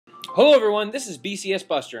Hello everyone, this is BCS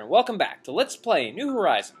Buster, and welcome back to Let's Play New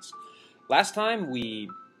Horizons. Last time we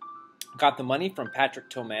got the money from Patrick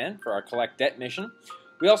Toman for our Collect Debt mission.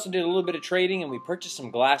 We also did a little bit of trading, and we purchased some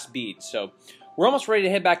glass beads. So we're almost ready to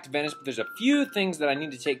head back to Venice, but there's a few things that I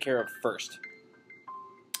need to take care of first.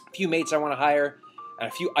 A few mates I want to hire, and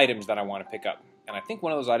a few items that I want to pick up. And I think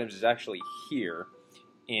one of those items is actually here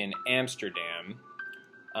in Amsterdam.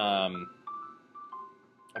 I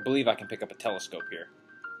believe I can pick up a telescope here.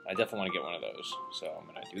 I definitely want to get one of those. So I'm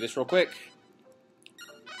going to do this real quick.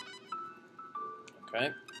 Okay.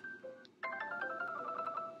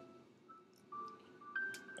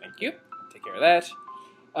 Thank you. Take care of that.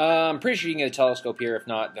 I'm pretty sure you can get a telescope here. If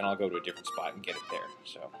not, then I'll go to a different spot and get it there.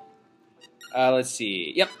 So, let's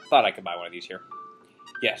see. Yep, thought I could buy one of these here.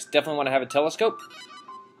 Yes, definitely want to have a telescope.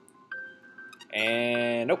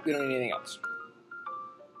 And nope, we don't need anything else.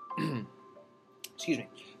 Excuse me.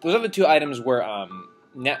 Those other two items were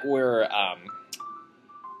they're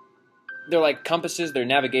like compasses, they're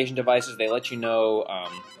navigation devices. They let you know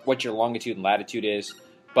what your longitude and latitude is.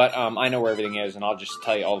 But I know where everything is, and I'll just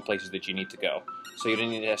tell you all the places that you need to go. So you don't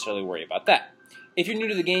need to necessarily worry about that. If you're new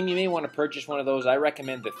to the game, you may want to purchase one of those. I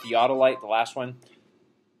recommend the Theodolite, the last one.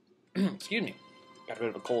 Excuse me. Got a bit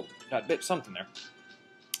of a cold. Got a bit something there.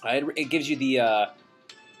 It gives you the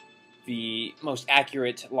most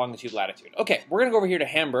accurate longitude, latitude. Okay, we're going to go over here to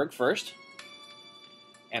Hamburg first.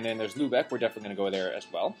 And then there's Lubeck. We're definitely going to go there as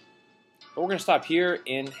well. But we're going to stop here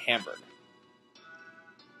in Hamburg.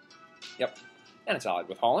 Yep. And it's allied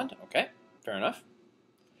with Holland. Okay, fair enough.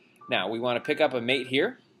 Now, we want to pick up a mate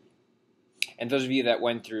here. And those of you that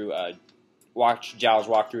went through, watch Giles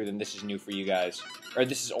walkthrough, then this is new for you guys. Or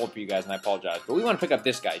this is old for you guys, and I apologize. But we want to pick up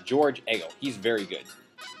this guy, George Ego. He's very good.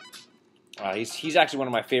 He's actually one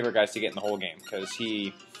of my favorite guys to get in the whole game, because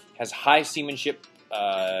he has high seamanship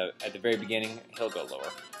at the very beginning. He'll go lower.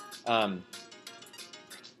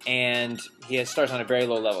 And he starts on a very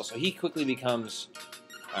low level, so he quickly becomes...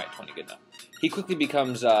 Alright, 20, good enough. He quickly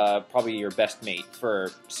becomes probably your best mate for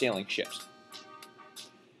sailing ships.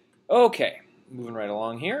 Okay, moving right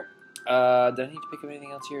along here. Did I need to pick up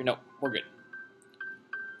anything else here? No, we're good.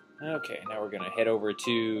 Okay, now we're going to head over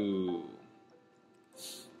to...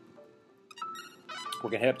 We're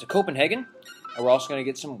going to head up to Copenhagen, and we're also going to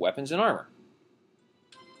get some weapons and armor.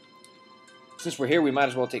 Since we're here, we might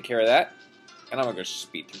as well take care of that. And I'm going to go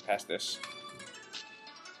speed through past this.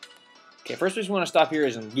 Okay, first place we want to stop here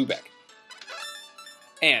is in Lubeck.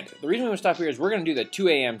 And the reason we want to stop here is we're going to do the 2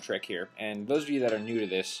 a.m. trick here. And those of you that are new to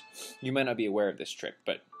this, you might not be aware of this trick.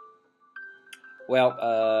 But,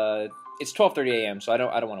 well, it's 12:30 a.m., so I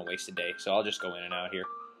don't want to waste a day. So I'll just go in and out here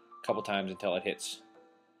a couple times until it hits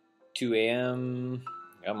 2 a.m.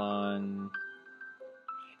 Come on.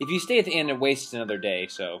 If you stay at the end, it wastes another day.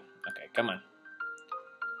 So, okay, come on.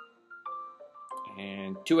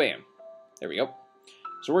 And 2 a.m. There we go.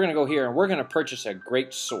 So we're going to go here, and we're going to purchase a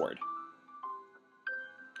great sword.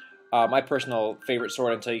 My personal favorite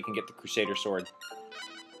sword until you can get the Crusader sword.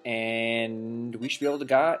 And we should be able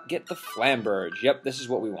to get the Flamberge. Yep, this is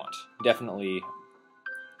what we want. Definitely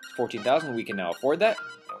 14,000. We can now afford that.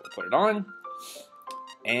 We'll put it on.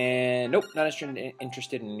 And nope, not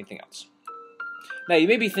interested in anything else. Now, you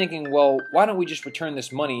may be thinking, well, why don't we just return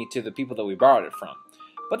this money to the people that we borrowed it from?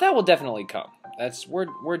 But that will definitely come.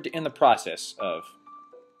 We're in the process of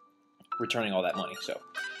returning all that money. So,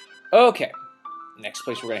 okay. Next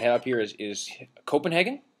place we're going to head up here is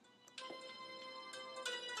Copenhagen.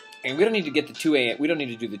 And we don't need to get the 2 a.m. We don't need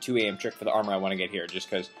to do the 2 a.m. trick for the armor I want to get here, just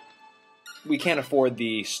because we can't afford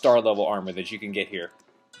the star level armor that you can get here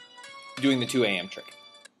doing the 2 a.m. trick.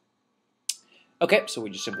 Okay, so we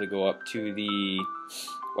just simply go up to the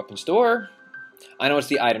weapon store. I know it's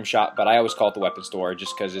the item shop, but I always call it the weapon store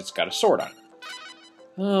just because it's got a sword on it.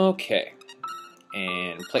 Okay.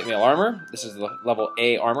 And plate mail armor. This is the level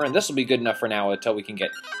A armor, and this will be good enough for now until we can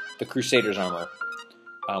get the Crusader's armor,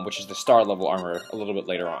 which is the star level armor, a little bit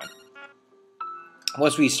later on.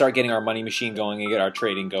 Once we start getting our money machine going and get our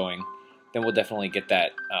trading going, then we'll definitely get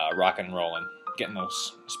that rocking and rolling, getting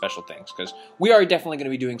those special things, because we are definitely going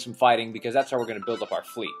to be doing some fighting, because that's how we're going to build up our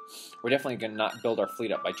fleet. We're definitely going to not build our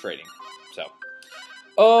fleet up by trading. So,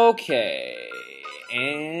 okay,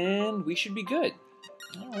 and we should be good.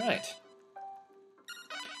 All right.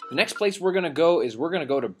 The next place we're going to go is we're going to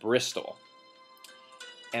go to Bristol.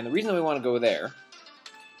 And the reason that we want to go there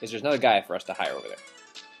is there's another guy for us to hire over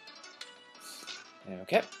there.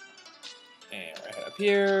 Okay. And we're going to head up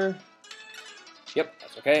here. Yep,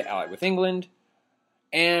 that's okay. Allied with England.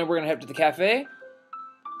 And we're going to head up to the cafe.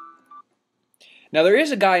 Now, there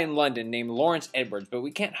is a guy in London named Lawrence Edwards, but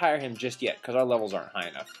we can't hire him just yet because our levels aren't high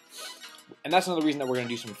enough. And that's another reason that we're going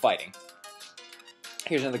to do some fighting.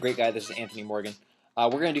 Here's another great guy. This is Anthony Morgan. We're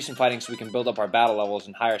going to do some fighting so we can build up our battle levels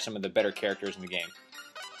and hire some of the better characters in the game.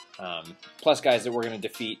 Plus guys that we're going to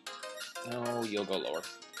defeat. No, you'll go lower.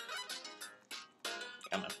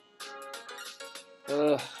 Come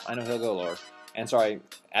on. I know he'll go lower. And sorry,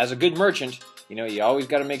 as a good merchant, you know, you always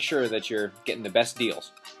got to make sure that you're getting the best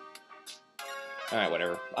deals. Alright,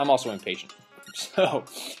 whatever. I'm also impatient. So,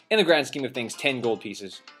 in the grand scheme of things, 10 gold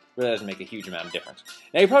pieces really doesn't make a huge amount of difference.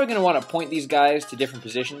 Now, you're probably going to want to point these guys to different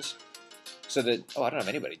positions so that... Oh, I don't have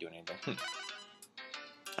anybody doing anything.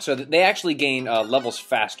 So that they actually gain levels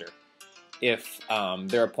faster if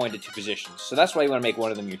they're appointed to positions. So that's why you want to make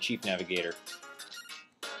one of them your chief navigator.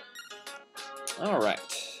 Alright.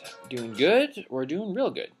 Doing good? We're doing real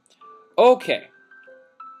good. Okay.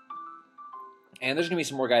 And there's going to be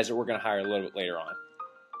some more guys that we're going to hire a little bit later on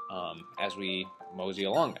as we mosey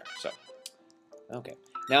along there. So, okay.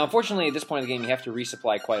 Now, unfortunately, at this point in the game, you have to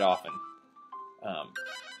resupply quite often.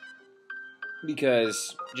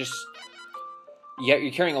 Because just...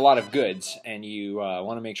 you're carrying a lot of goods, and you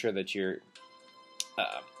want to make sure that you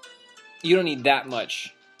don't need that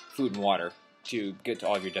much food and water to get to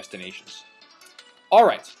all of your destinations.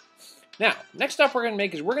 Alright. Now, next stop we're going to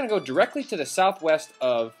make is we're going to go directly to the southwest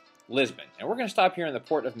of Lisbon. And we're going to stop here in the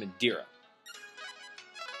port of Madeira.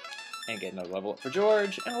 And get another level up for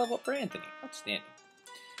George, and a level up for Anthony. Outstanding.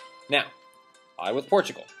 Now, with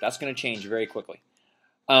Portugal, that's going to change very quickly.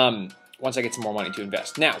 Once I get some more money to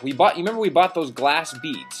invest. Now, you remember we bought those glass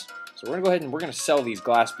beads. So we're going to go ahead and we're going to sell these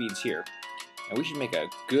glass beads here. And we should make a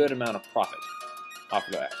good amount of profit off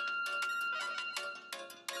of that.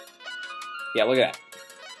 Yeah, look at that.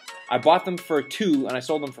 I bought them for 2 and I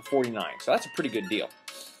sold them for 49. So that's a pretty good deal.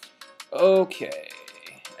 Okay.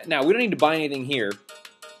 Now, we don't need to buy anything here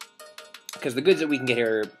because the goods that we can get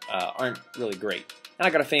here aren't really great. And I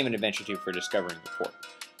got a fame and adventure too for discovering the port.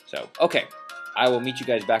 So, okay. I will meet you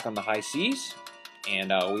guys back on the high seas, and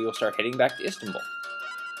we will start heading back to Istanbul.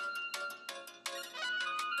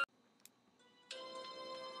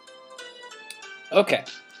 Okay,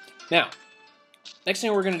 now, next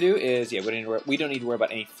thing we're going to do is, yeah, we don't need to worry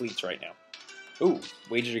about any fleets right now. Ooh,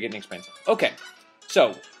 wages are getting expensive. Okay,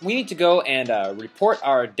 so we need to go and report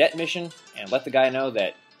our debt mission and let the guy know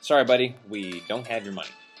that, sorry buddy, we don't have your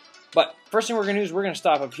money. But first thing we're going to do is we're going to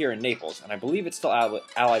stop up here in Naples, and I believe it's still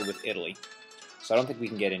allied with Italy. So I don't think we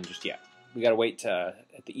can get in just yet. We gotta wait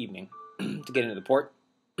at the evening to get into the port.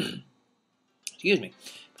 Excuse me.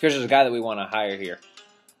 Because there's a guy that we want to hire here.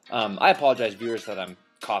 I apologize, viewers, that I'm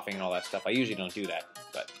coughing and all that stuff. I usually don't do that.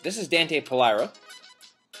 But this is Dante Palira.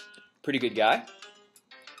 Pretty good guy.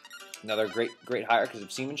 Another great hire because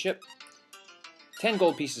of seamanship. 10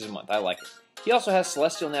 gold pieces a month. I like it. He also has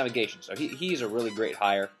celestial navigation, so he's a really great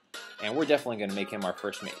hire. And we're definitely going to make him our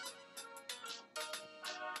first mate.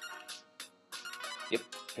 Yep,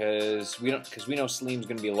 because we know Salim's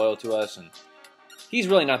going to be loyal to us, and he's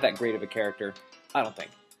really not that great of a character, I don't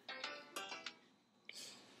think.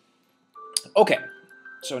 Okay,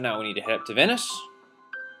 so now we need to head up to Venice.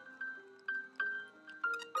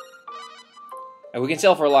 And we can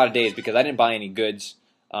sell for a lot of days because I didn't buy any goods.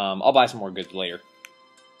 I'll buy some more goods later.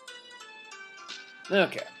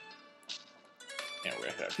 Okay. Now we're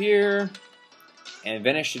going to head up here. And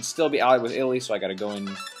Venice should still be allied with Italy, so I got to go in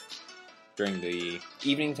during the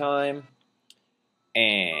evening time.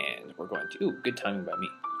 And we're going to... Ooh, good timing by me.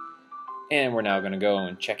 And we're now going to go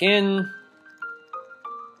and check in.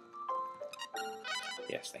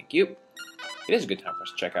 Yes, thank you. It is a good time for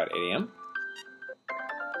us to check out at 8 a.m.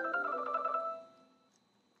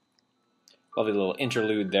 Lovely little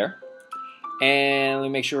interlude there. And let me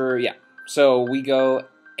make sure... Yeah. So we go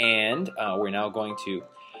and we're now going to...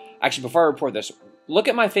 Actually, before I report this, look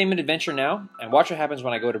at my fame and adventure now and watch what happens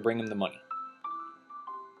when I go to bring him the money.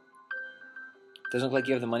 Doesn't look like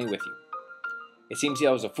you have the money with you. It seems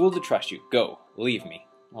I was a fool to trust you. Go. Leave me.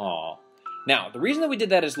 Aww. Now, the reason that we did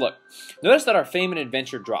that is, look, notice that our fame and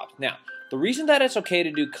adventure dropped. Now, the reason that it's okay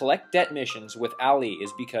to do collect debt missions with Ali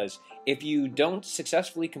is because if you don't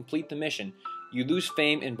successfully complete the mission, you lose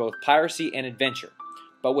fame in both piracy and adventure.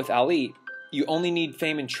 But with Ali, you only need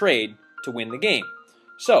fame and trade to win the game.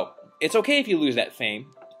 So, it's okay if you lose that fame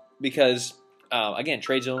because, again,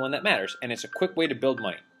 trade's the only one that matters, and it's a quick way to build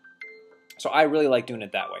money. So I really like doing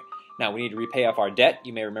it that way. Now, we need to repay off our debt.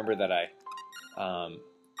 You may remember that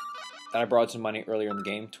I borrowed some money earlier in the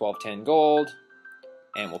game, 1210 gold,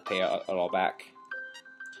 and we'll pay it all back.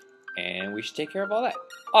 And we should take care of all that.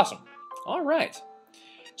 Awesome. All right.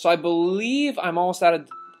 So I believe I'm almost out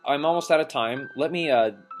of time. Let me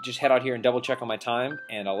just head out here and double check on my time,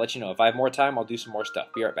 and I'll let you know. If I have more time, I'll do some more stuff.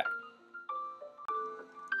 Be right back.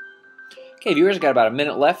 Okay, viewers, got about a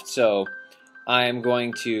minute left, so I'm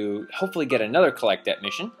going to hopefully get another collect debt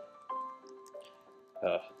mission.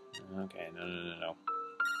 Okay, no.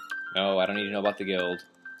 No, I don't need to know about the guild.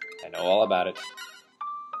 I know all about it.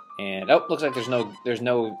 And, oh, looks like there's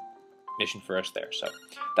no mission for us there, so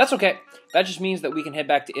that's okay. That just means that we can head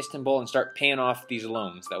back to Istanbul and start paying off these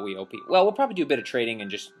loans that we owe people. Well, we'll probably do a bit of trading and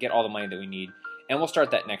just get all the money that we need, and we'll start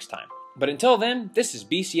that next time. But until then, this is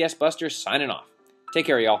BCS Buster signing off. Take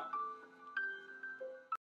care, y'all.